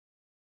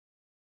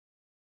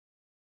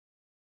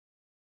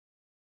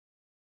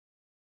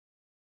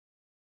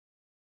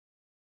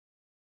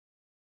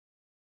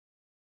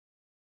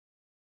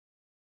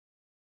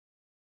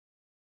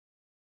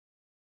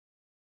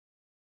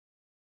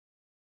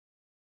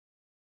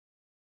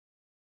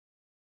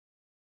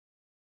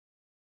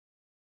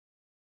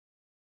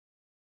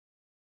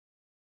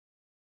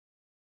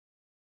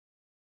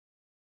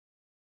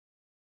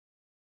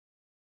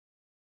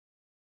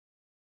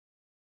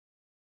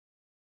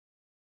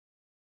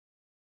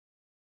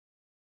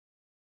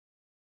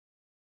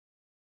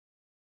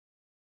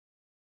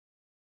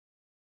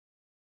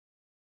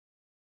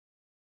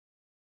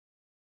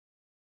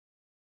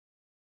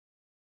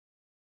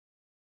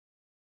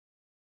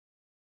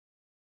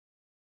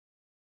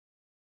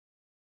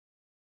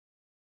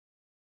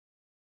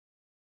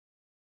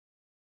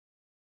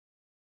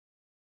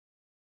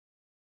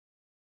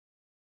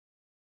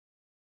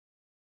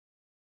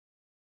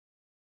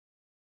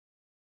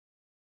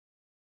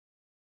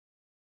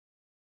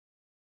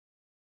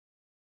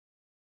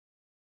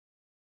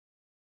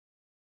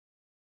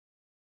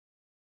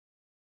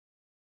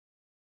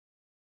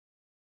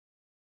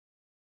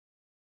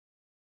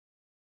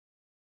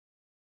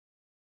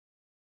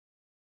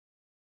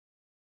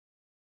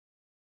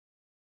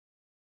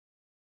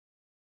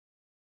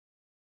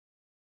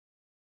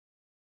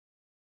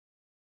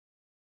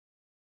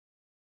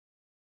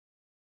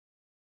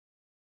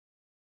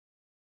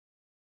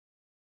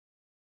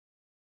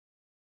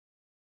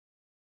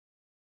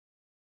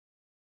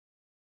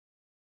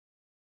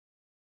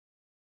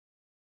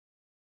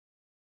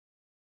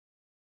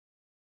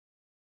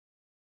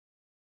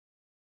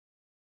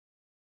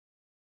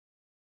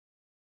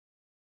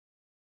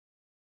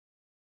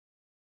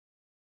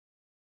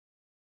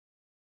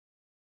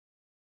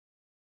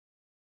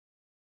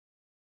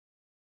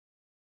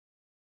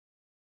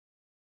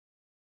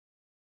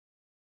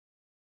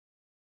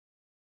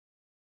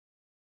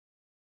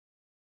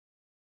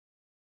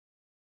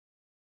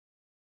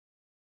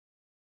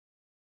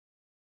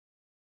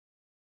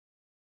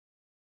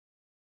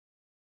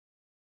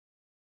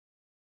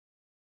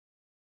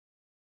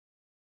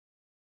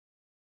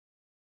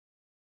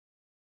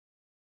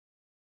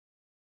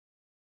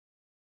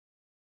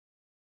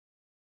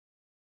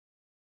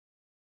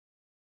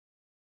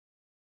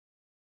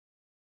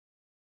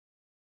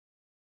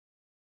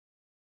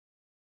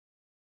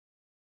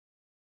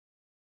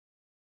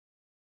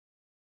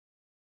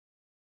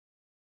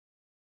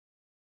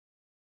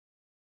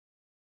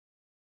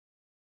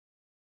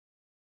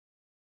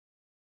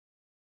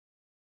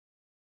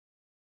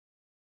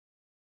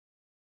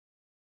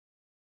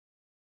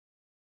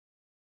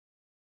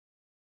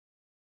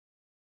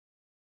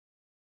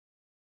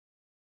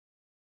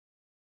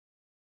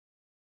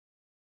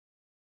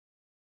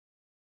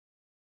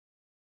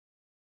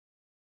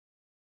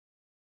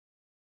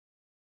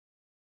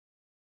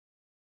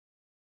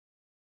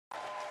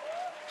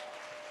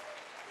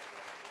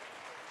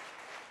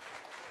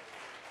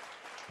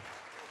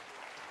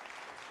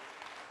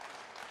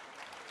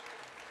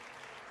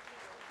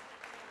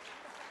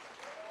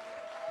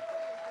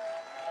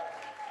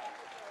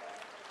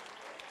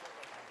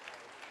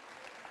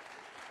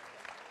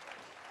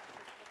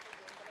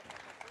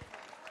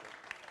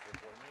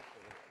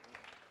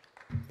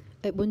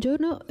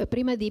Buongiorno,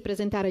 prima di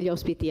presentare gli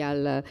ospiti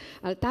al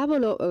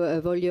tavolo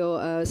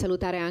voglio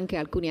salutare anche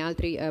alcuni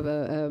altri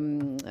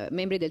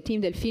membri del team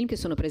del film che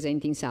sono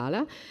presenti in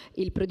sala,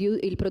 il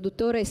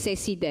produttore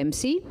Ceci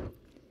Dempsey,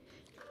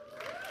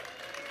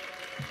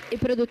 il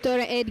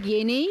produttore Ed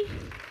Guiney,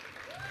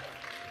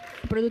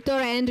 il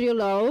produttore Andrew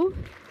Lowe,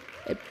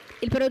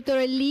 il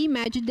produttore Lee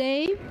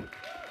Majday,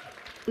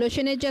 lo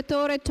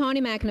sceneggiatore Tony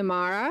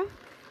McNamara,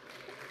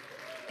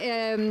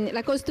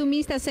 la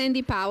costumista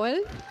Sandy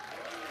Powell,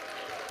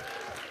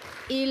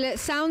 il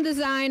sound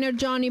designer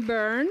Johnny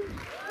Byrne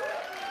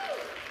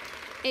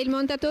e il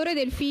montatore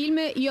del film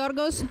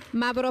Yorgos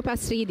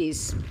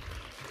Mavropassidis. I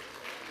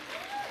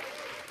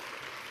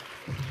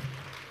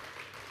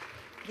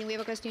think we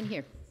have a question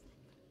here.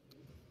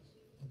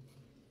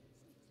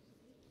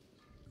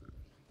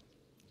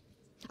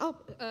 Oh,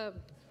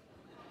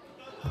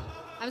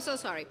 I'm so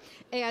sorry.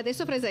 E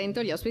adesso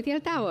presento gli ospiti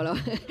al tavolo.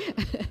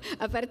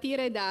 A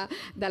partire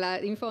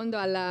in fondo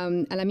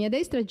alla mia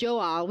destra,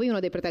 Joe Alwyn, uno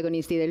dei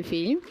protagonisti del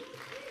film.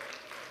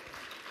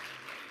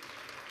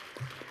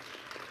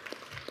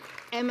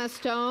 Emma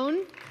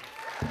Stone.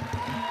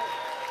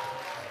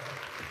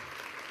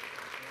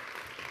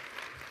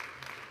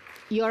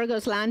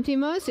 Yorgos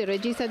Lanthimos, il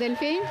regista del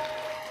film.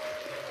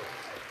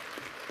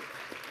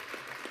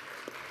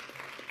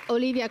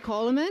 Olivia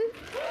Colman.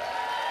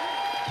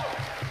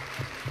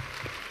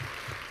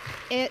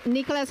 E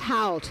Nicholas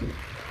Hoult.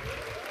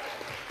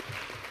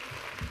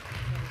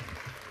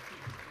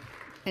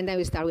 And then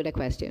we start with a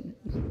question.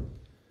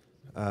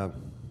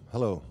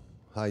 Hello.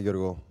 Hi,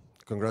 Yorgo.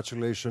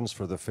 Congratulations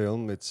for the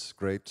film. It's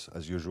great,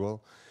 as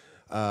usual.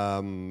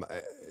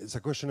 It's a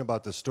question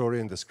about the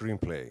story and the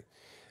screenplay.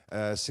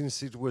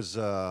 Since it's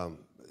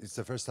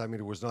the first time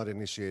it was not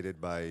initiated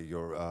by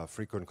your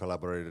frequent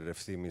collaborator,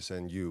 Eftimis,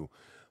 and you,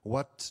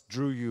 what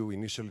drew you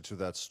initially to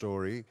that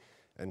story?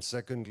 And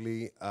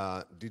secondly,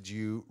 did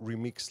you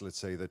remix, let's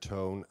say, the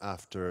tone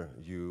after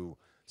you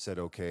said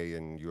okay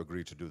and you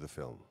agreed to do the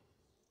film?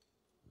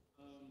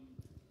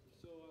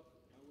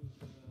 I was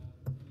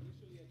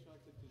initially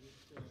attracted to this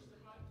film.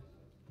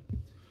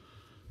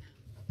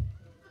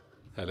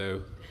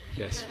 Hello.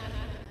 Yes.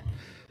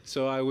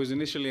 So I was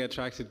initially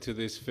attracted to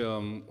this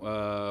film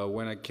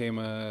when I came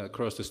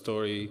across the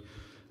story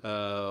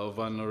of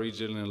an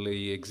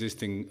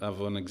existing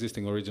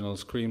original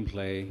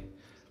screenplay.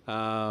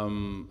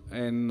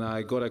 And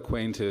I got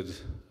acquainted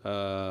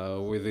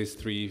with these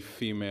three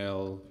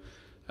female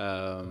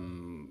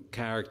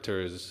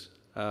characters,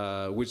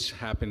 which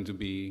happen to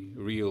be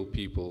real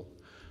people.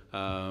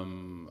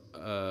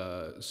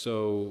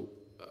 So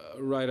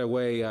right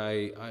away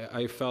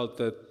I felt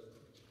that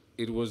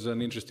it was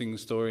an interesting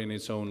story in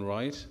its own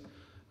right,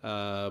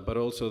 but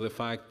also the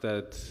fact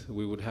that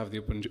we would have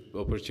the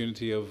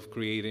opportunity of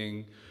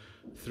creating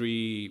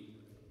three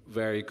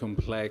very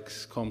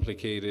complex,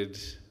 complicated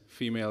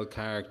female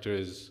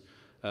characters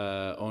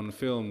on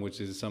film, which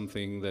is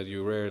something that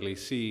you rarely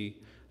see,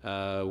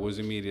 was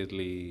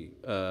immediately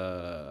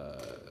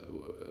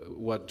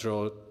what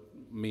drew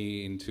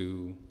me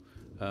into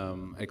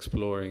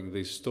exploring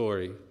this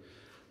story.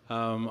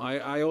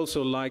 I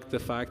also liked the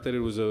fact that it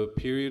was a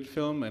period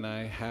film, and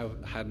I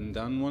hadn't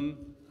done one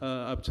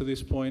up to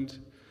this point.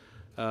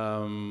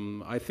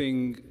 I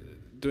think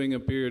doing a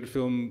period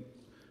film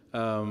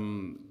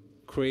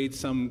creates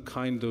some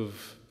kind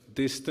of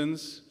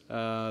distance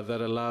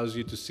that allows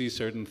you to see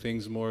certain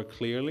things more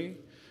clearly.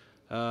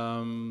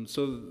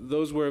 So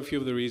those were a few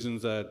of the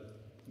reasons that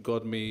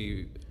got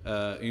me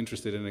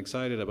interested and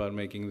excited about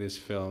making this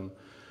film.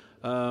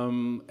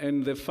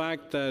 And the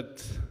fact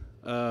that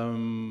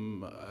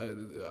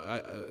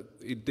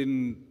it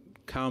didn't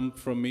come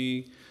from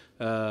me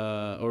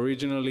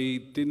originally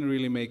didn't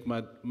really make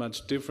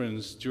much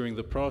difference during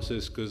the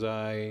process, because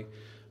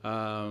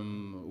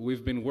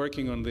we've been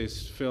working on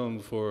this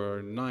film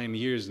for 9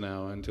 years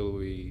now until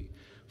we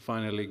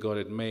finally got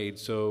it made.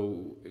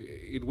 So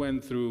it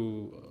went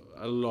through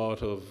a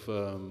lot of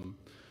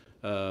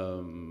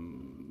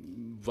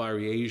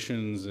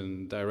variations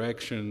and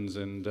directions,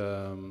 and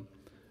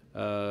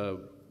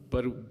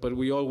but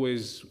we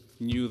always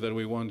knew that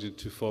we wanted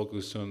to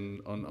focus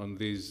on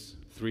these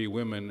three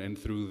women, and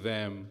through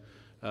them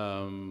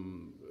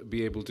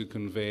be able to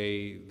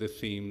convey the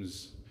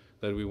themes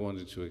that we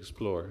wanted to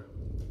explore.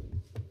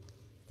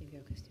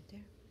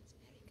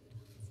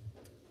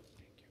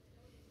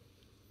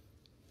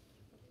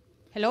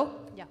 Hello?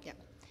 Yeah.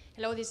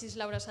 Hello, this is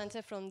Laura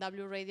Sanchez from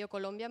W Radio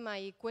Colombia.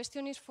 My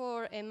question is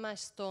for Emma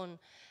Stone.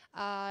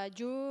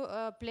 You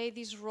play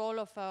this role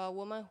of a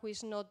woman who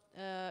is not,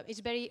 is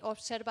very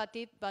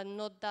observative, but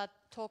not that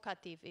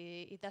talkative.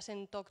 It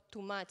doesn't talk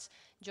too much.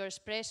 Your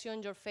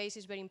expression, your face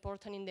is very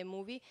important in the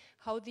movie.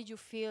 How did you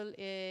feel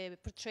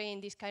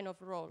portraying this kind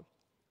of role?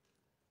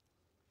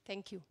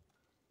 Thank you.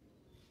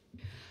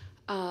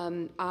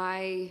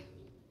 I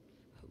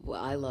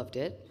loved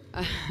it.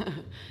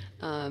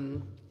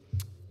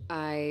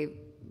 I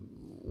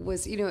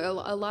was,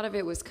 a lot of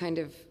it was kind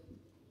of,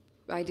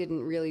 I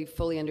didn't really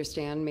fully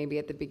understand maybe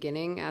at the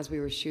beginning as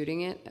we were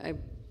shooting it.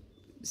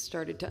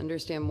 started to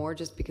understand more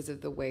just because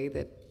of the way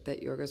that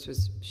Yorgos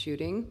was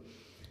shooting,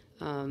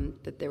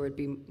 that there would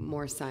be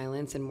more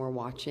silence and more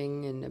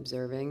watching and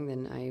observing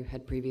than I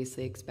had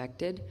previously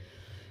expected,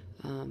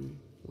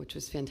 which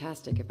was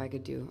fantastic. If I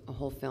could do a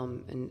whole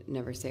film and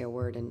never say a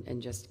word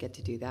and just get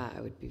to do that,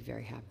 I would be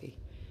very happy.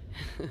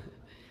 I'm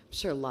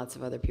sure lots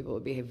of other people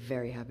would be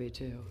very happy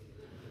too.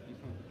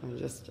 I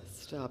just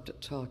stopped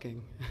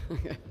talking.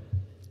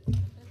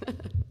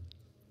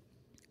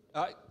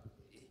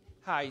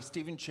 Hi,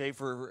 Stephen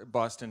Schaefer,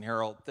 Boston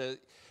Herald.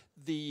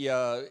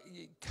 The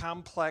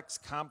complex,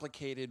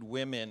 complicated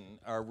women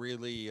are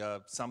really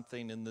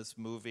something in this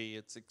movie.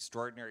 It's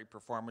extraordinary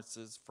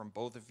performances from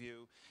both of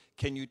you.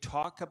 Can you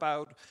talk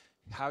about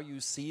how you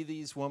see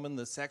these women,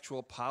 the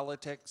sexual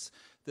politics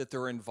that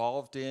they're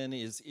involved in?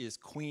 Is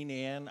Queen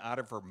Anne out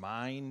of her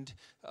mind,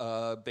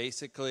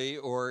 basically,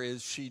 or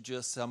is she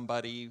just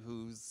somebody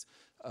who's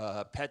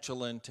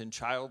petulant and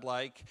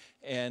childlike?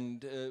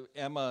 And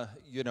Emma,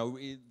 you know,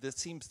 this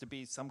seems to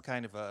be some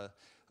kind of a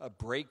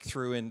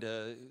breakthrough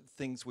into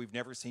things we've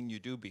never seen you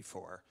do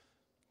before.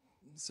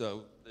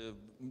 So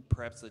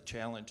perhaps the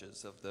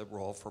challenges of the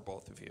role for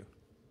both of you.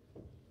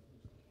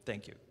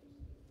 Thank you.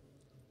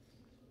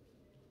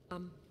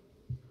 Oh,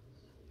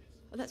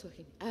 that's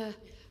working.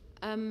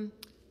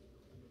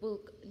 Well,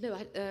 no,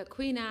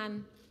 Queen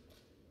Anne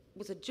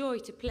was a joy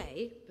to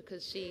play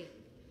because she,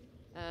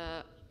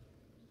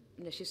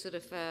 you know, she sort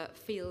of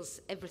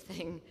feels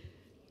everything.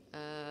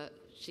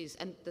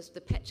 And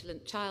the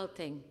petulant child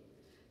thing.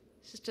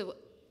 It's just a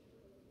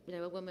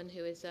woman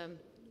who is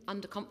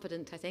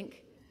underconfident, I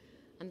think,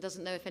 and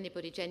doesn't know if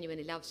anybody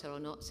genuinely loves her or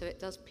not. So it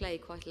does play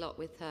quite a lot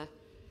with her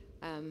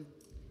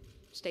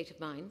state of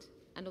mind,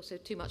 and also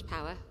too much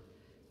power,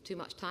 too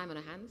much time on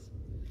her hands.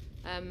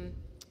 And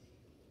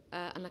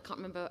I can't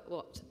remember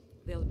what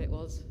the other bit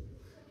was.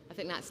 I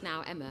think that's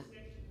now Emma.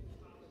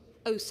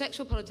 Oh,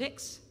 sexual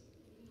politics.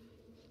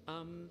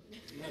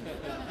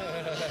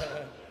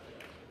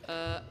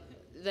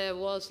 There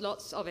was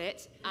lots of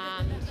it,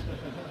 and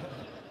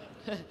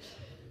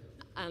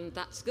and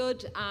that's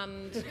good.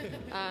 And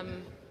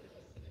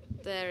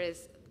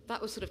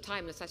that was sort of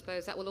timeless, I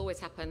suppose. That will always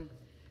happen.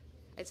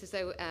 It's as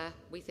though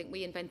we think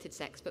we invented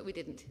sex, but we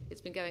didn't.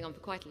 It's been going on for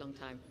quite a long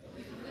time.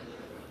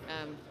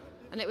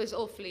 And it was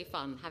awfully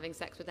fun having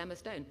sex with Emma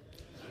Stone.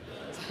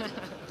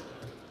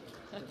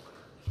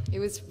 It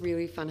was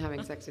really fun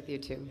having sex with you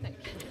too. Thank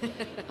you.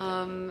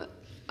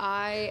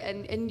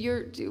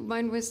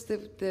 Mine was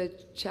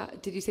did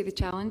you say the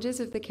challenges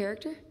of the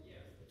character? Yeah,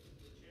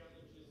 the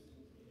challenges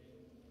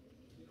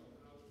and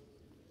how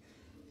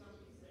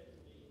somebody said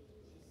to me,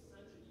 she's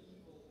such an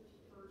evil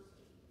person,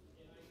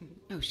 and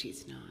I No,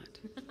 she's not.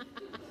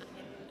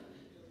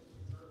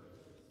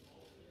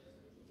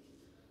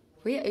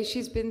 Well, yeah,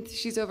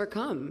 she's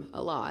overcome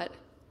a lot.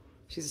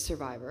 She's a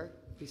survivor.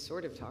 We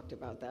sort of talked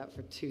about that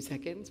for 2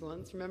 seconds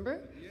once,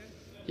 remember? Yeah.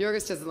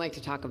 Yorgos doesn't like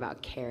to talk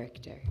about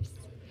characters.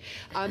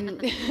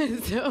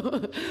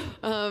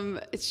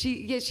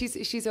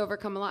 She's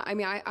overcome a lot. I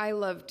mean, I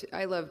loved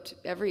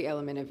every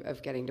element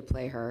of getting to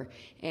play her.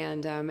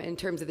 And in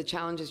terms of the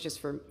challenges, just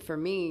for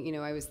me, you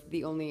know, I was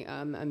the only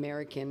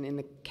American in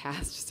the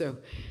cast, so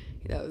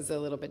that was a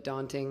little bit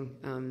daunting.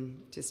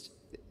 Just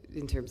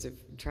in terms of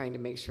trying to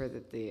make sure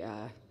that the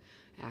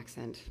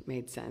accent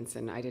made sense,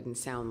 and I didn't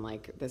sound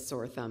like the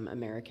sore thumb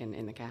American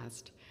in the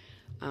cast.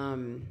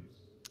 And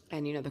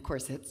you know, the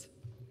corsets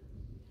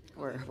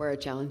were a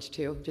challenge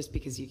too, just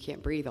because you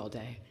can't breathe all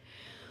day.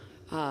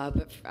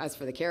 But as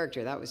for the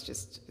character, that was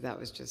just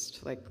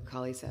like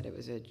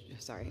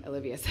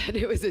Olivia said,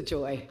 it was a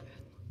joy.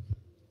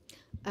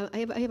 I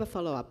have a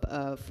follow-up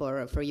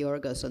for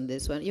Yorgos on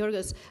this one.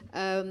 Yorgos,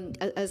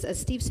 as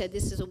Steve said,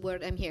 this is a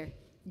word. I'm here,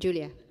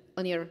 Julia,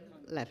 on your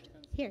left.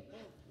 Here.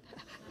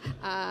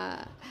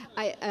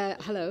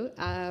 Hello.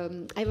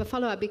 I have a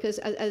follow-up because,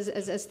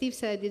 as Steve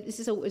said, this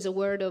is a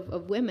word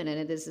of women,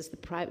 and this is the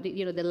private,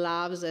 you know, the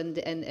loves and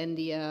the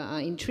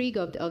intrigue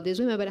of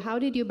these women. But how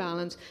did you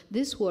balance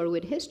this word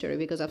with history?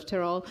 Because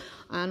after all,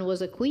 Anne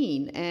was a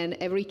queen, and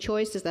every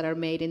choices that are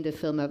made in the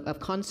film have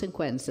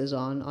consequences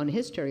on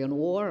history, on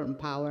war, on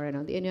power,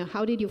 and you know,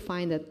 how did you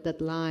find that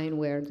line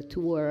where the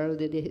two worlds,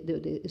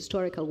 the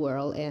historical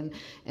world and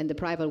the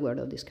private world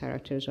of these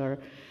characters are?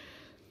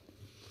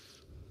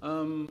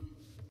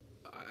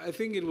 I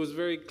think it was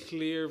very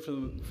clear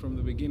from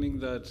the beginning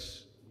that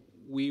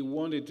we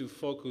wanted to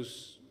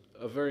focus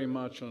very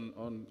much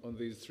on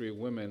these three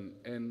women,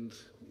 and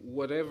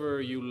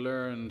whatever you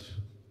learned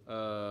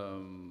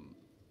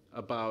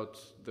about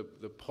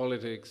the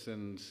politics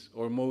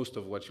or most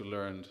of what you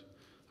learned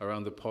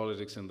around the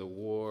politics and the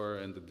war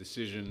and the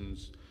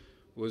decisions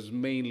was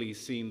mainly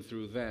seen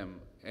through them.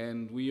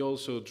 And we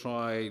also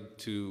tried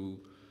to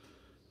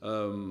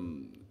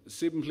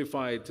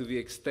simplify it to the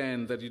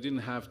extent that you didn't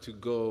have to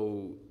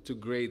go to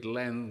great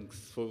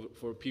lengths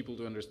for people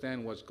to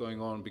understand what's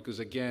going on, because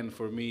again,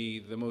 for me,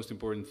 the most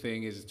important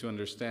thing is to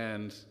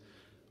understand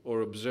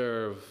or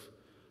observe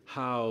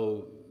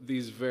how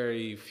these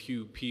very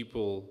few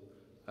people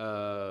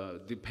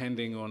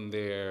depending on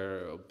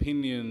their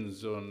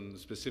opinions, on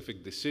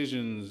specific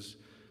decisions,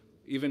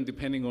 even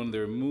depending on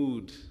their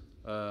mood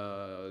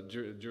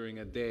during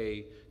a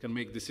day, can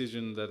make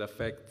decisions that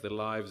affect the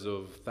lives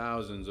of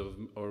thousands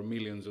or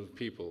millions of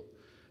people.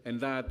 And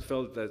that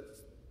felt that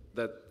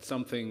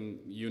something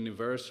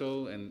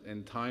universal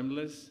and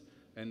timeless,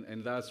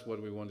 and that's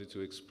what we wanted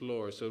to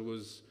explore. So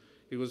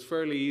it was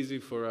fairly easy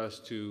for us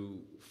to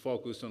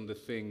focus on the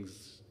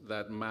things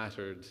that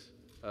mattered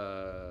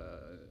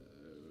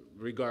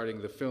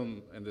regarding the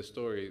film and the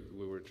story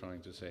we were trying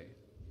to say.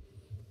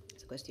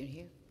 There's a question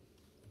here.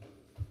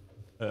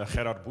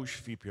 Gerard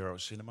Bush, VPRO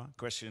Cinema.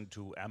 Question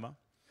to Emma.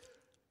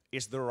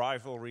 Is the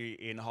rivalry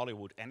in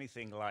Hollywood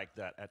anything like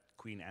that at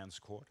Queen Anne's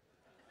court?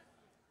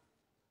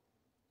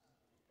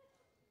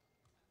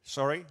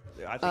 Sorry?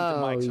 I think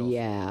the mic's off. Oh,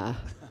 yeah.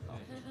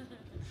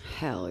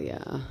 Hell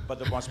yeah. But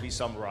there must be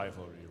some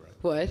rivalry, right?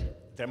 What?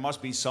 There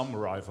must be some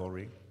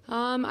rivalry.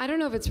 I don't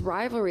know if it's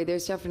rivalry.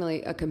 There's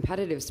definitely a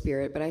competitive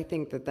spirit, but I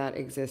think that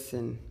exists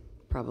in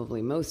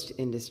probably most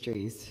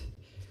industries.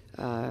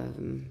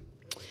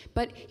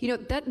 But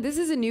this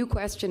is a new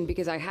question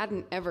because I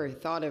hadn't ever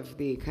thought of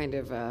the kind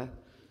of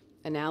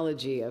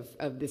analogy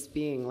of this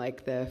being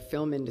like the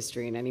film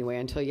industry in any way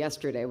until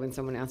yesterday when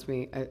someone asked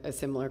me a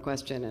similar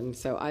question, and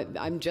so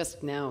I'm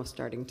just now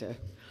starting to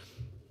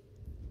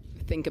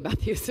think about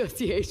the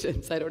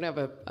associations. I don't have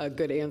a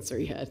good answer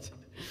yet.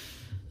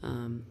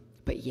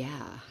 But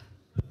yeah.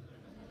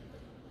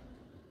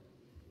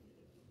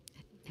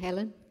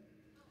 Helen?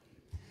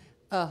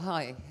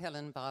 Hi,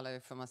 Helen Barlow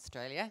from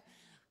Australia.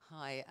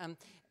 Hi.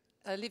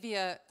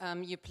 Olivia,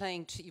 you're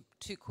playing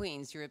two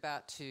queens. You're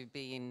about to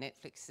be in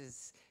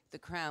Netflix's The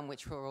Crown,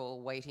 which we're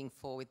all waiting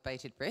for with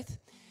bated breath.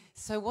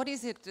 So what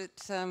is it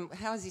that,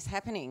 how is this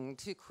happening?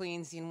 Two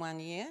queens in 1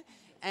 year?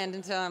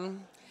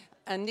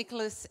 And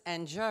Nicholas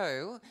and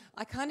Joe,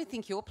 I kind of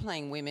think you're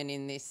playing women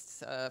in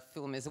this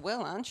film as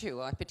well, aren't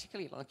you? I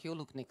particularly like your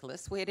look,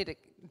 Nicholas. Where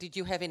did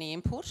you have any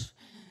input?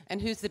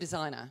 And who's the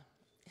designer?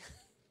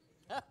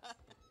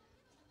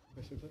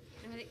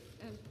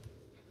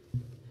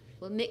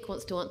 Well, Nick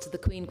wants to answer the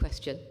Queen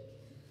question.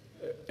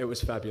 It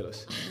was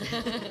fabulous.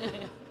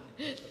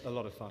 A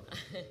lot of fun.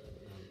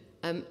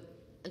 I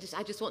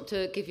just want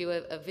to give you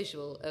a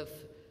visual of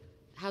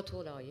how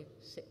tall are you?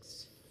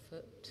 6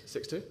 foot?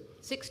 6'2"?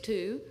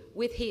 6'2",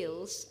 with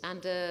heels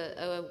and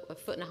a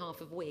foot and a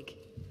half of wig.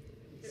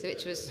 So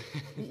it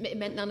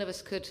meant none of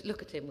us could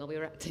look at him while we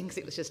were acting because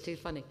it was just too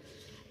funny.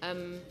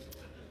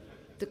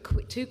 The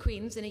two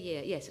queens in a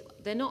year, yes,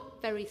 they're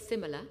not very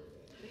similar.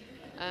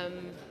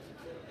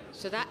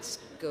 So that's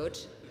good.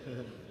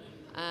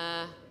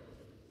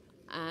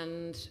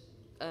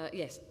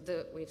 Yes,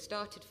 we've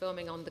started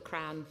filming on The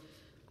Crown,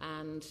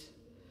 and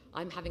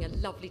I'm having a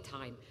lovely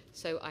time.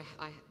 So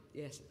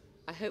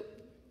I hope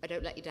I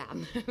don't let you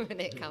down when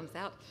it comes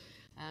out.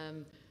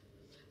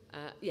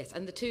 Yes,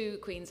 and the two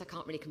queens I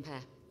can't really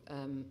compare.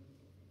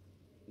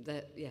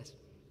 Yes,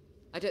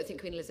 I don't think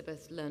Queen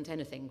Elizabeth learnt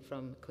anything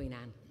from Queen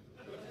Anne.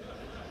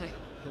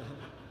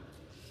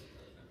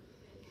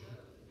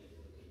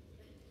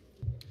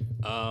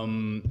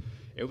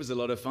 It was a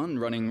lot of fun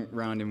running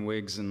around in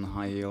wigs and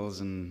high heels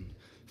and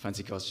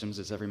fancy costumes.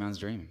 It's every man's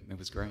dream. It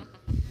was great.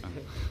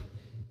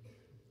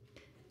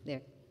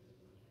 There.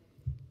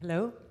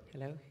 Hello,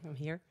 I'm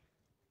here.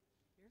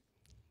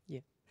 Yeah,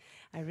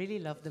 I really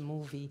love the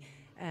movie,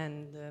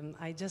 and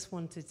I just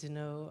wanted to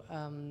know,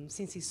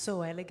 since it's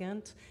so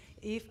elegant,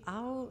 if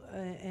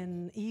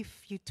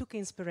you took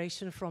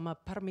inspiration from a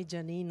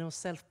Parmigianino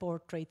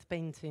self-portrait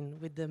painting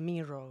with the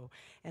mirror,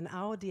 and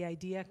how the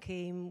idea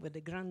came with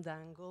the grand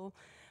angle.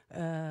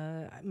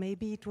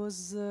 Maybe it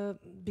was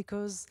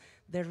because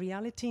the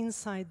reality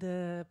inside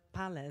the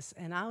palace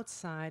and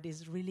outside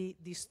is really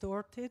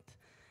distorted.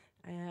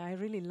 I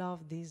really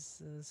love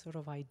this sort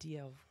of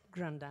idea of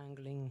grand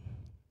angling.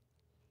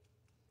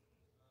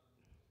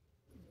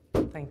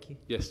 Thank you.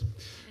 Yes.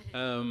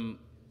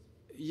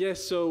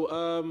 Yes,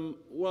 so,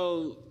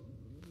 well,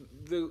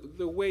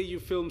 the way you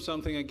film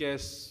something, I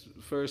guess,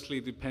 firstly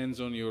depends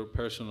on your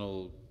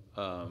personal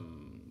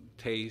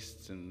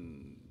tastes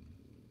and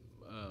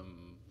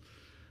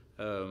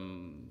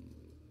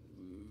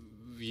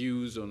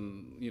views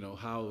on,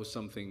 how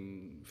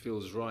something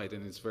feels right,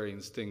 and it's very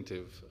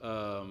instinctive.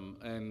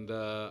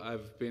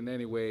 I've been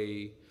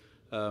anyway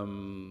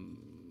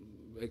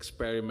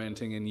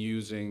experimenting and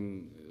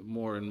using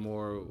more and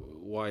more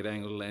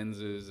wide-angle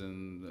lenses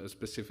and a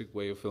specific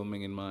way of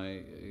filming in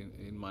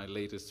my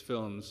latest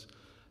films.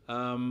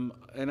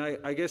 And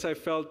I guess I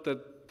felt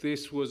that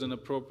this was an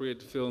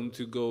appropriate film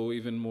to go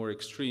even more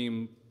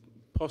extreme,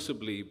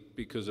 possibly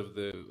because of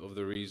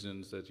the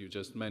reasons that you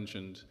just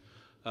mentioned.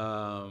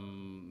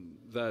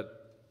 That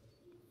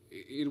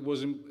it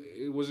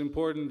was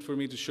important for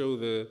me to show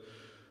the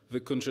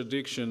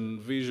contradiction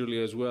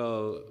visually as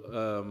well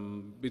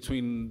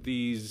between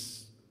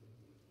these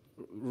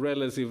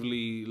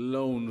relatively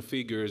lone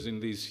figures in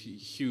these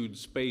huge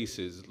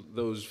spaces,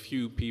 those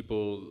few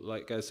people,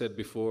 like I said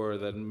before,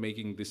 that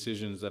making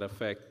decisions that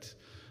affect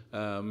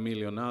a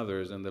million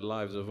others and the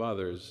lives of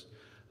others.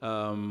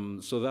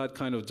 So that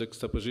kind of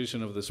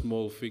juxtaposition of the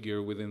small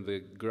figure within the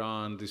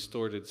grand,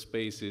 distorted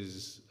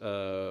spaces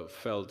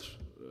felt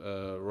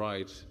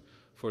right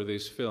for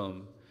this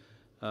film.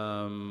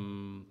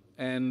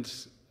 And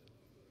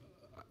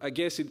I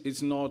guess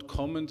it's not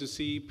common to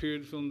see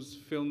period films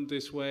filmed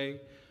this way,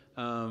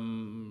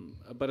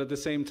 but at the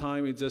same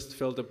time it just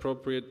felt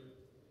appropriate,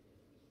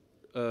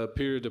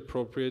 period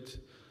appropriate.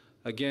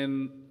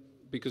 Again,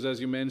 because as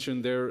you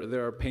mentioned,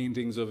 there are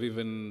paintings of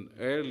even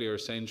earlier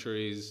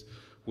centuries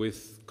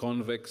with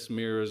convex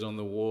mirrors on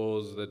the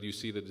walls that you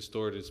see the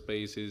distorted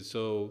spaces.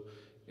 So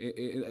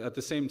at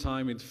the same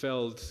time, it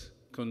felt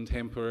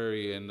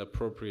contemporary and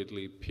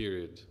appropriately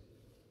period.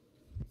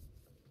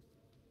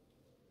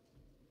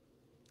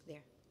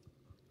 There.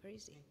 Where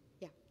is he?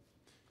 Yeah.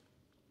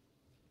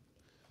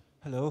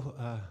 Hello,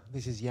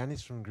 this is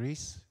Yanis from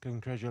Greece.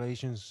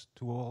 Congratulations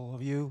to all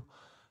of you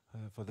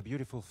for the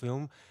beautiful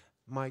film.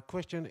 My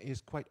question is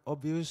quite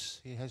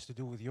obvious. It has to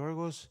do with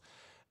Yorgos.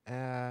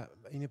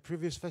 In a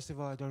previous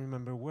festival, I don't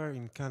remember where,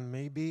 in Cannes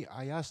maybe,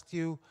 I asked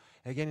you,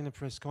 again in a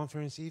press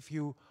conference, if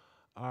you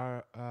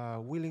are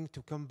willing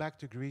to come back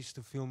to Greece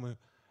to film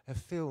a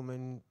film,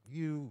 and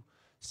you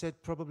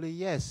said probably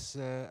yes.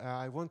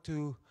 I want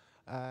to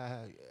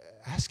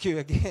ask you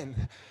again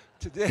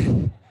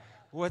today,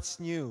 what's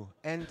new?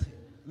 And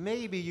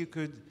maybe you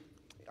could,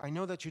 I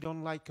know that you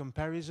don't like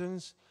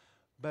comparisons,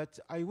 but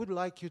I would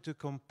like you to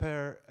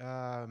compare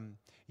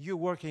you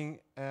working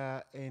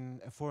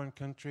in a foreign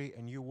country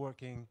and you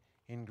working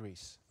in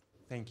Greece.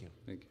 Thank you.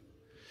 Thank you.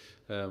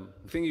 I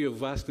think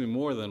you've asked me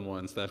more than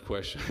once that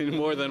question in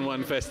more than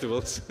one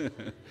festivals.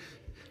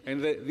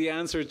 And the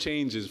answer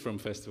changes from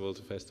festival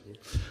to festival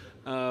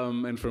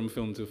and from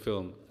film to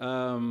film.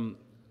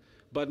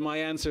 But my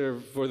answer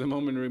for the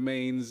moment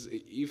remains,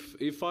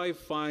 if I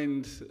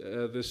find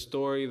the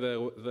story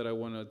that I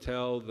want to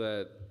tell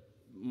that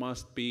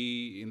must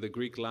be in the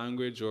Greek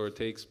language or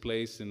takes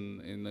place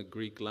in a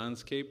Greek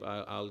landscape,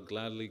 I'll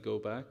gladly go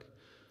back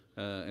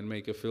and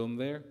make a film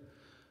there.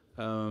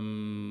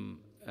 And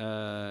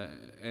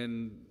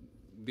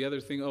the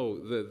other thing,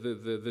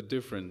 the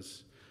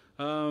difference.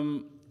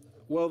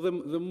 Well,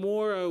 the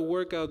more I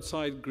work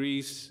outside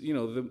Greece, you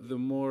know,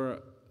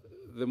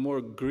 the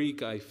more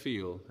Greek I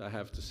feel, I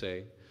have to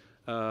say.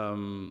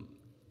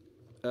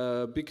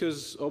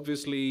 Because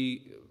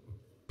obviously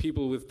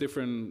people with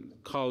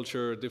different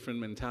culture, different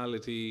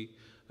mentality,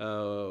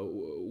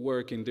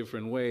 work in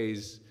different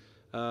ways.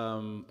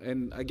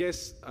 And I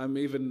guess I'm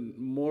even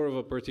more of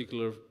a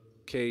particular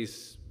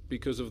case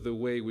because of the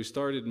way we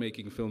started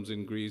making films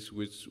in Greece,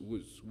 which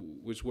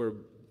were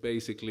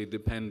basically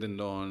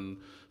dependent on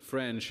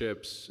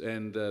friendships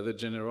and the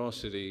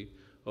generosity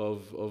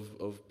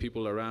of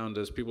people around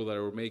us, people that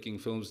were making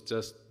films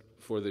just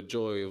for the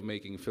joy of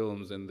making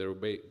films, and they're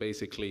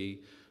basically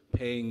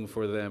paying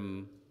for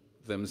them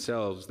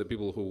themselves, the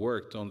people who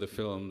worked on the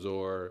films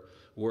or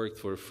worked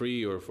for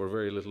free or for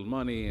very little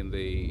money, and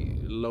they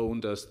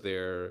loaned us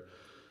their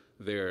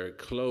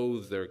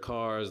clothes, their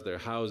cars, their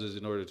houses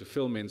in order to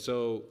film in.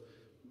 So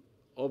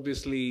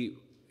obviously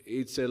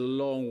it's a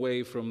long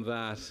way from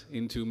that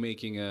into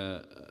making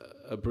a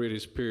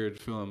British period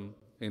film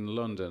in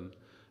London.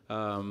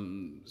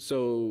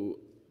 So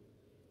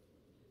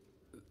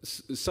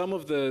some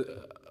of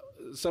the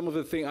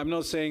things, I'm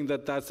not saying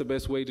that that's the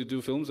best way to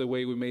do films, the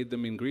way we made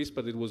them in Greece,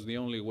 but it was the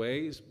only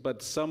way.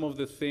 But some of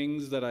the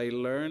things that I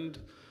learned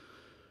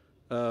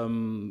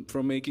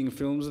from making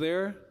films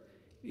there,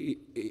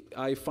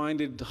 I find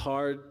it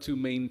hard to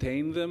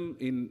maintain them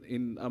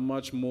in a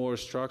much more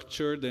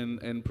structured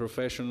and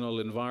professional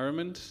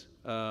environment.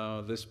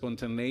 The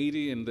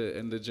spontaneity and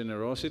the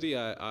generosity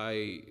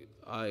I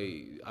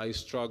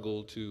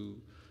struggle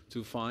to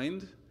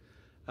find.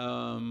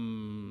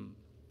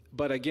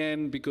 But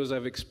again, because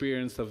I've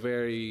experienced a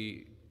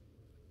very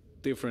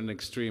different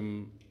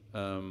extreme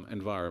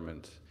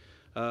environment.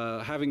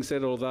 Having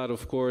said all that,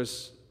 of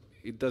course,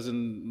 it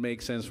doesn't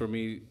make sense for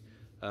me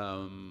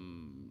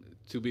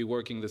to be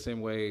working the same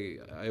way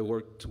I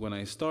worked when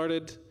I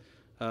started.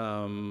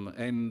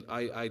 And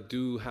I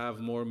do have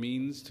more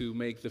means to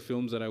make the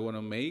films that I want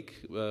to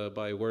make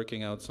by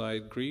working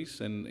outside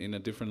Greece and in a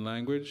different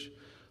language.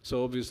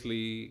 So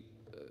obviously,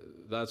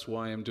 that's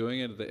why I'm doing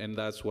it, and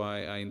that's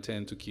why I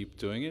intend to keep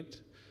doing it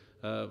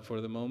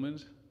for the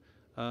moment.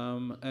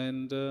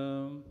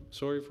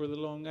 Sorry for the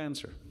long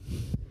answer.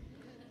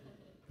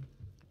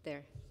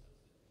 There.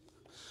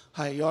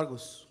 Hi,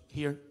 Yorgos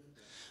here.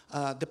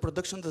 The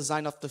production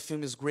design of the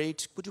film is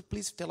great. Could you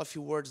please tell a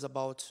few words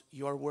about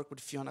your work with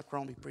Fiona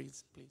Crombie,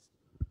 please?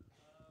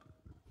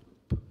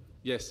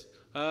 Yes.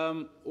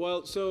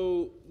 Well,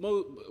 so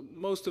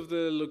most of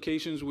the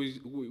locations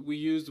we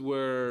used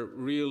were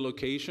real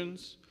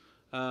locations.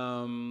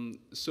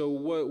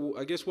 So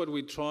I guess what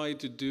we tried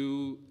to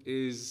do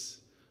is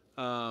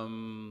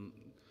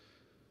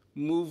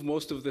move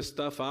most of the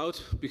stuff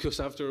out, because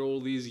after all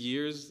these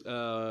years,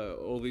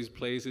 all these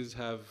places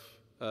have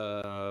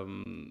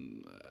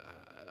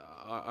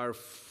are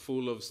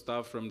full of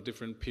stuff from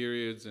different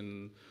periods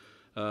and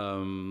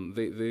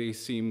They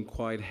seem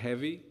quite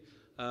heavy.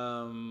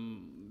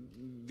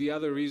 The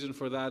other reason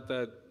for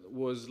that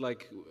was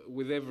like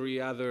with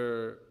every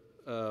other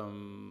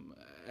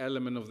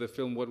element of the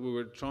film, what we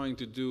were trying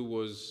to do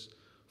was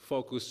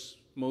focus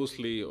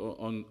mostly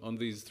on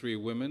these three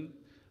women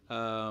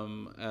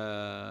and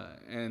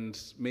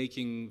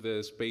making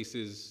the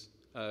spaces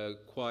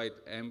quite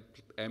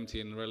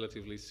empty and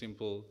relatively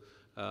simple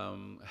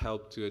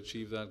helped to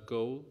achieve that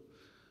goal.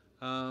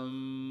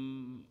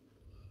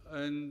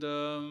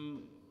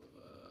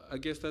 I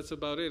guess that's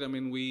about it. I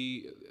mean,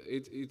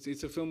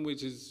 it's a film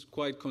which is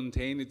quite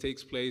contained. It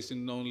takes place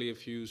in only a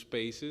few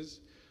spaces,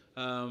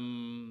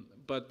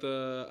 but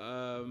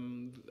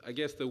I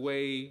guess the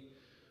way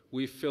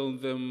we filmed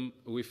them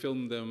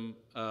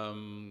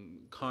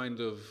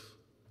kind of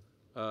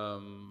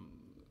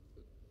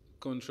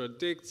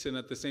contradicts and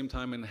at the same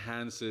time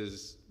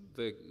enhances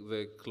the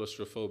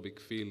claustrophobic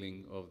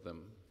feeling of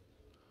them.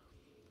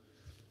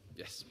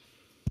 Yes.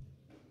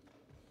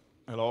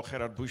 Hello,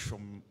 Gerard Bush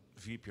from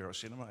VPRO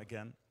Cinema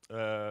again.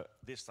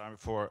 This time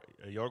for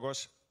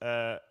Yorgos.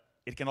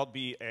 It cannot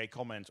be a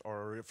comment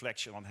or a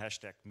reflection on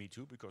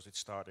 #MeToo because it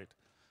started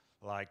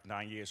like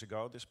 9 years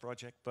ago, this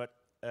project, but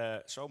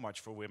so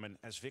much for women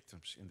as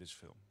victims in this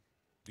film.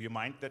 Do you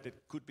mind that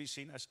it could be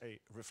seen as a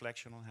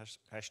reflection on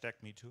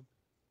 #MeToo?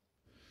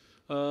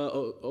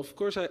 Of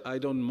course, I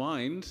don't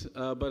mind,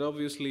 but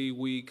obviously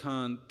we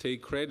can't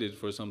take credit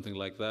for something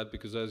like that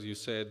because, as you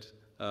said,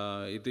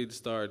 it did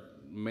start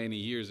many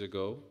years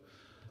ago.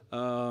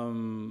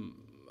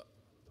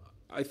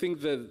 I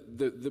think that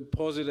the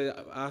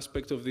positive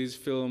aspect of this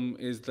film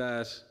is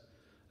that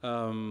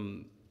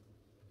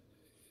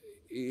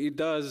it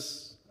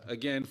does,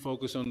 again,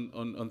 focus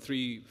on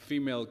three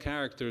female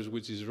characters,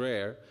 which is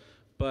rare.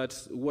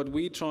 But what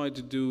we try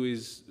to do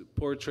is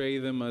portray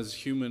them as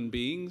human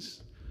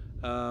beings,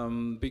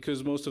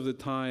 because most of the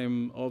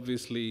time,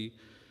 obviously,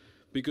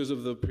 because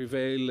of the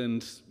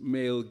prevalent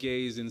male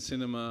gaze in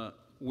cinema,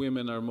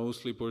 women are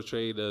mostly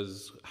portrayed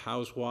as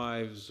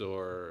housewives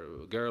or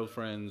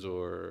girlfriends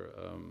or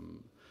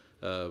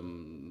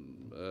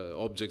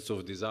objects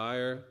of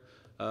desire.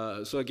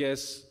 So I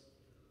guess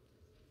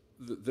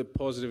the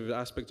positive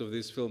aspect of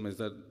this film is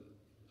that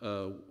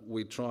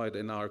we tried,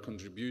 in our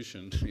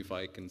contribution, if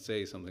I can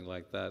say something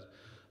like that,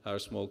 our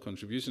small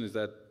contribution is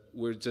that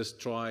we're just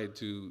trying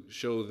to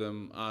show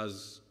them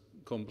as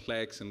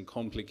complex and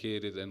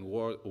complicated and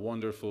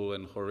wonderful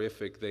and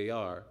horrific they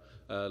are,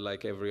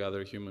 like every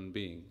other human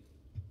being.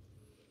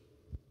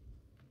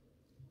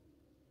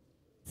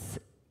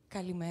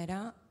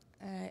 Kalimera,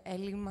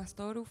 Ellie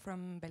Mastoru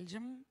from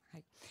Belgium.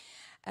 Hi.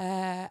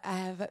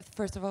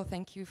 First of all,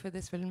 thank you for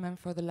this film and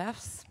for the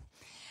laughs.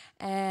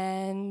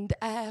 And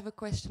I have a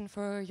question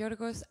for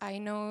Yorgos. I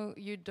know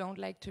you don't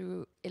like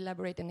to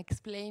elaborate and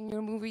explain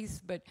your movies,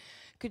 but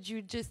could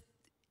you just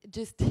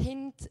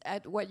hint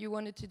at what you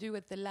wanted to do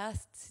with the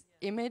last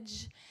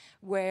image,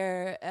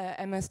 where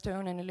Emma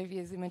Stone and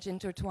Olivia's image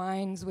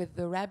intertwines with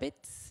the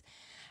rabbits?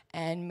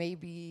 And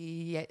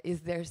maybe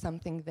is there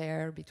something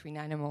there between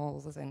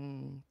animals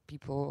and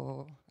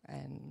people?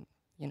 And,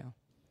 you know,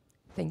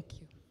 thank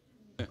you.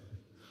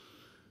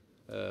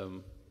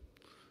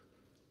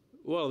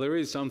 Well, there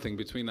is something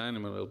between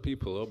animal and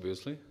people,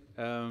 obviously.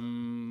 I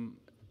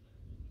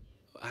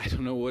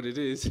don't know what it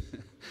is.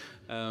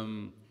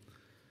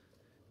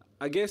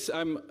 I guess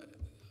I'm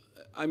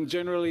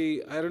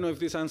generally, I don't know if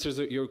this answers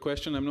your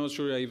question. I'm not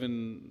sure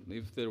even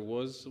if there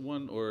was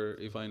one or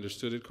if I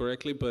understood it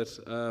correctly, but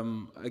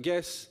I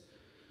guess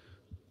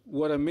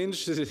what I'm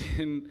interested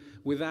in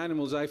with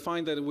animals, I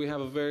find that we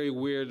have a very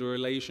weird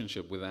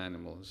relationship with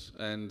animals.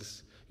 And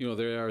you know,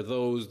 there are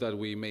those that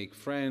we make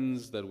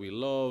friends, that we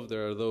love.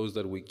 There are those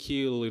that we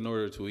kill in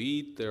order to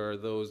eat. There are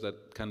those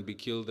that can be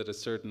killed at a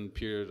certain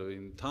period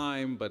in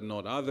time, but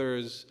not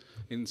others.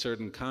 In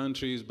certain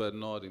countries, but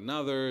not in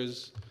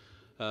others.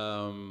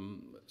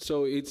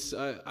 So it's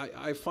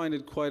I find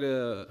it quite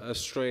a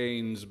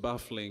strange,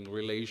 baffling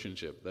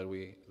relationship that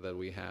we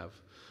have.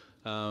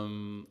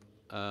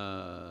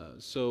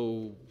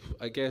 So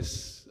I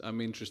guess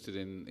I'm interested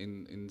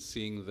in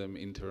seeing them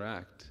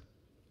interact.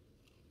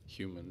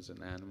 Humans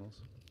and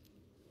animals.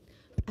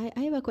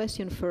 I have a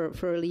question for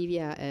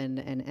Olivia and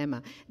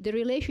Emma. The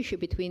relationship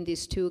between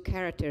these two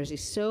characters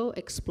is so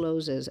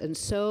explosive and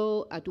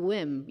so at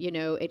whim. You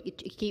know,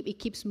 it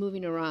keeps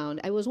moving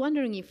around. I was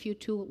wondering if you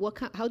two,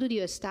 how did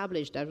you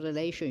establish that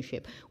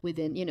relationship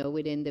within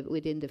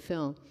the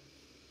film?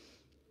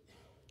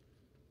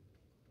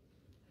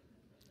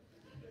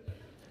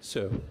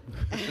 So.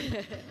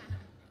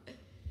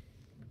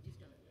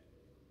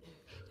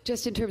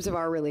 Just in terms of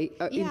our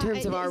relationship to each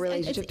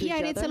other. Yeah,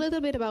 and it's a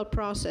little bit about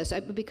process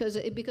because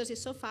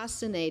it's so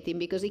fascinating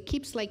because it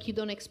keeps like you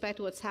don't expect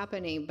what's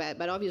happening,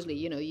 but obviously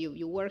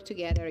you work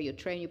together, you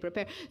train, you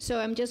prepare. So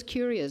I'm just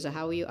curious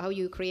how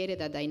you created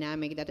that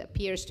dynamic that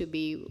appears to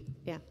be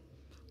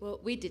Well,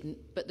 we didn't,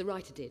 but the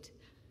writer did,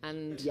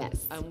 and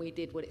yes, and we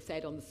did what it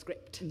said on the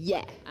script.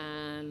 Yeah,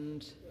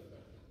 and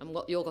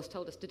what Yorgos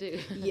told us to do.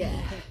 Yeah.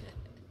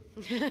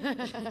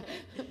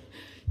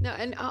 No,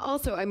 and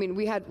also, I mean,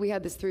 we had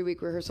this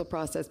 3-week rehearsal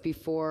process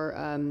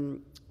before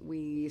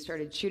we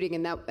started shooting,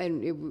 and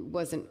it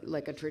wasn't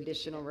like a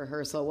traditional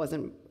rehearsal. It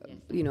wasn't,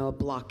 a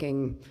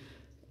blocking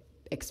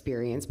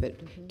experience. But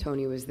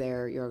Tony was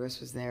there, Yorgos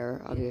was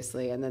there,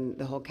 obviously, and then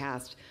the whole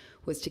cast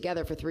was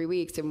together for 3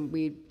 weeks, and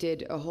we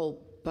did a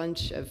whole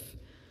bunch of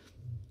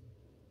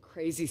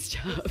crazy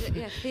stuff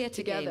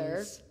together.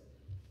 Games.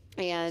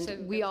 And So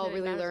we all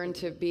really learned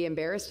to be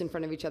embarrassed in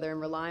front of each other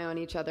and rely on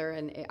each other.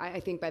 And I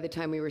think by the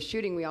time we were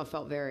shooting, we all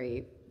felt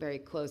very, very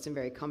close and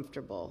very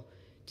comfortable,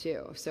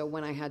 too. So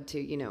when I had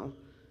to,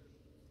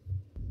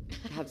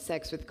 have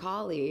sex with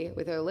Kali,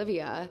 with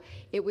Olivia,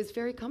 it was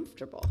very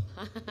comfortable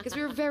because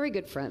we were very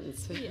good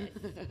friends. Yes,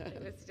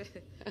 it was just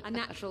a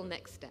natural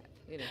next step.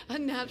 A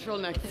natural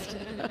next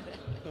step.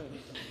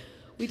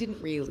 We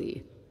didn't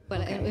really.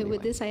 Well, anyway.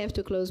 With this, I have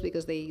to close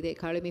because they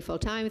calling me full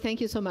time.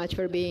 Thank you so much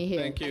for being here.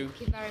 Thank you.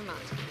 Thank you very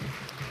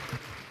much.